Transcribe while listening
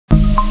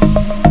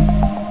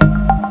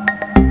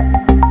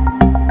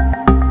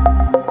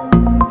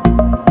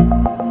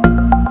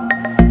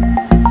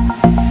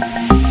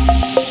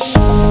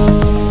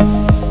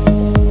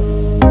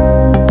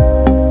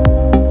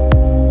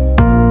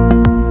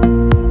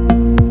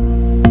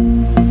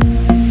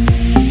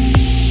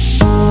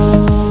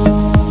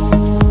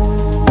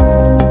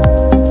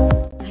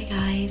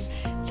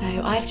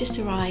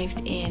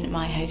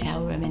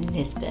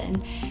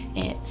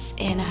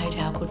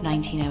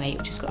1908,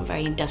 which has got a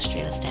very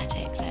industrial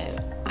aesthetic, so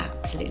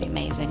absolutely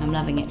amazing. I'm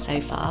loving it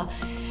so far.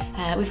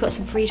 We've got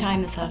some free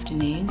time this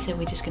afternoon, so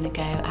we're just going to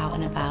go out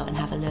and about and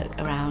have a look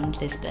around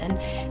Lisbon.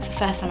 It's the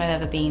first time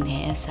I've ever been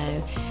here, so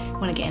I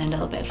want to get in a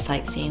little bit of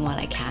sightseeing while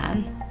I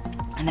can.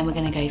 And then we're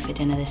going to go for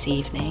dinner this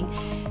evening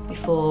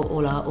before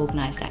all our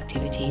organised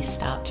activities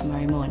start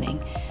tomorrow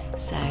morning.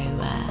 So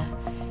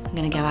I'm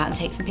going to go out and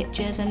take some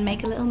pictures and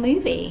make a little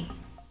movie.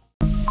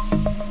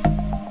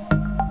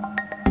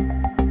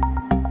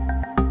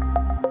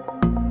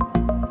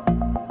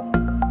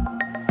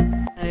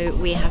 So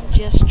we have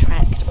just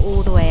trekked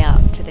all the way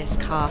up to this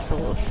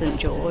castle of St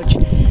George.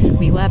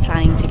 We were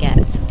planning to get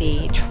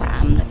the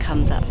tram that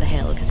comes up the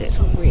hill because it's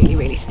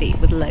really steep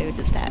with loads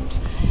of steps.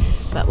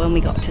 But when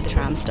we got to the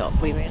tram stop,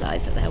 we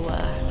realised that there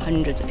were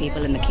hundreds of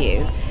people in the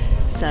queue.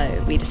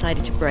 So we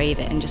decided to brave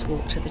it and just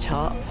walk to the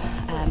top.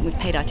 We've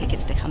paid our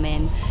tickets to come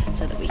in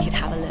so that we could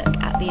have a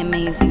look at the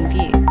amazing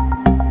view.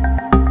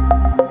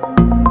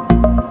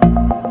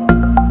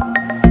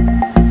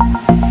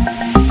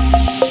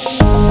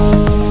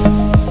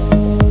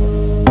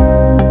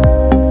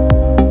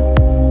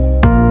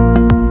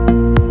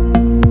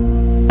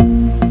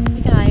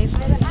 Hey guys,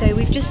 so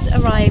we've just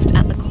arrived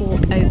at the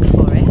Cork oak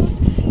forest.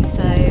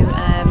 So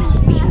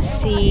we can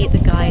see the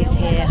guys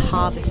here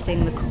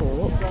harvesting the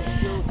cork.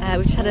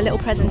 We've just had a little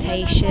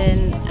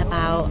presentation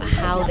about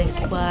how this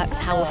works,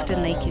 how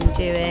often they can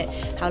do it,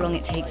 how long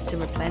it takes to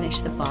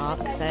replenish the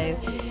bark, so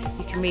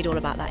you can read all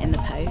about that in the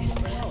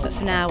post. But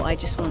for now I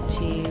just want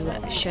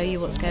to show you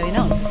what's going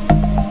on.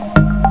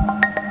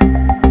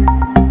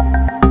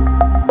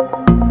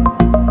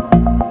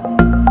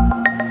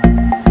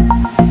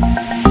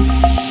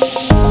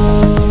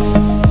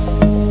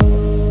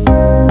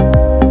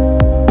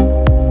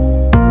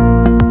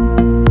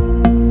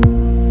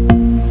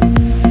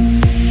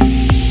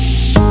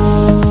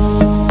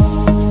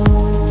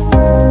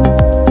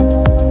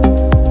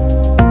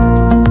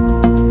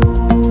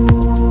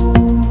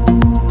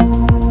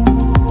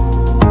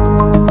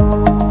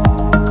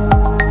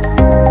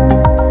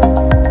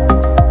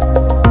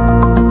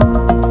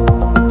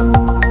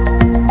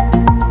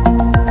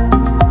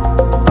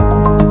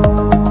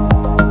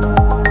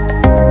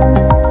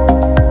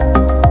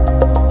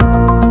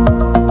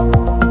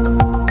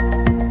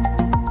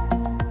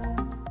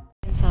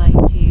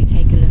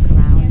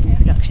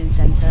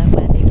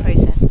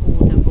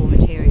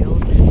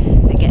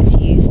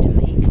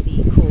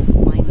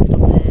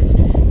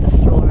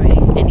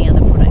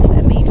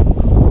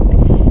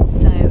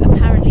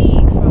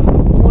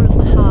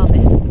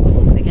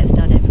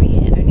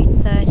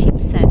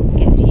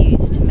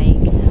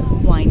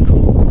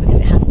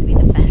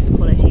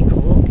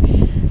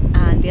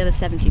 The other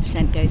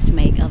 70% goes to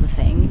make other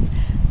things,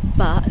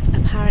 but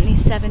apparently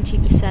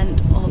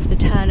 70% of the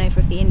turnover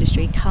of the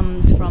industry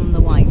comes from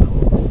the wine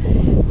corks,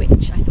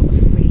 which I thought was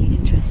a really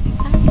interesting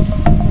fact.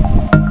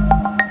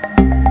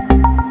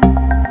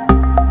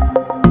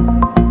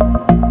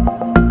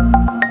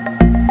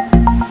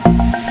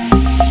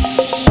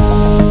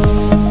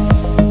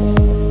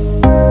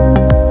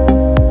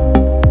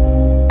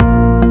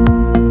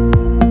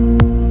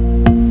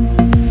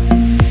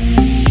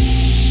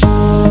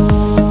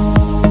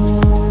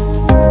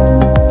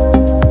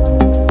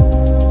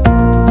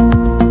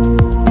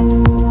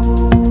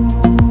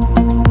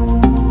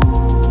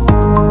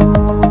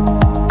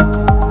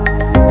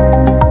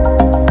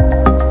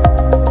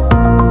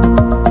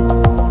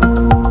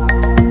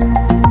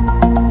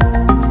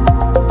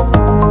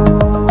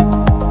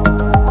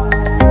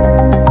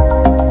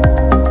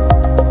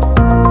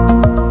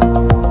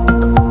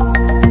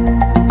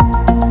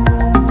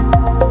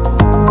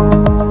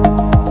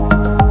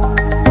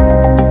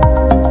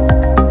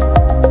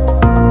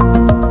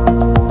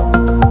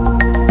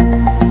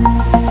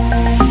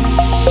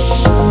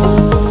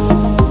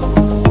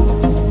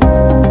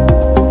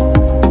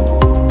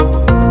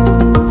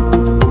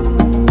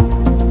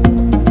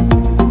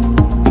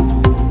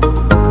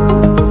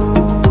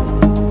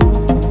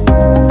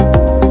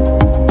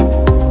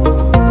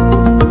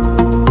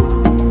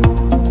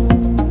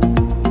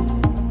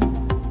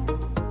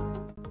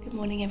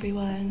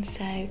 Everyone,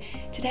 so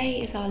today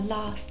is our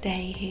last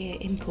day here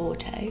in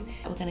Porto.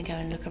 We're going to go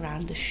and look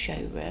around the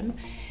showroom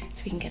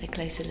so we can get a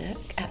closer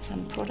look at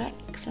some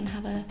products and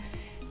have a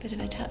bit of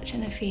a touch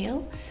and a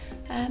feel,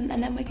 and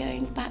then we're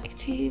going back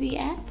to the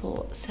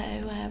airport. So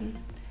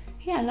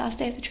yeah, last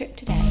day of the trip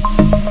today.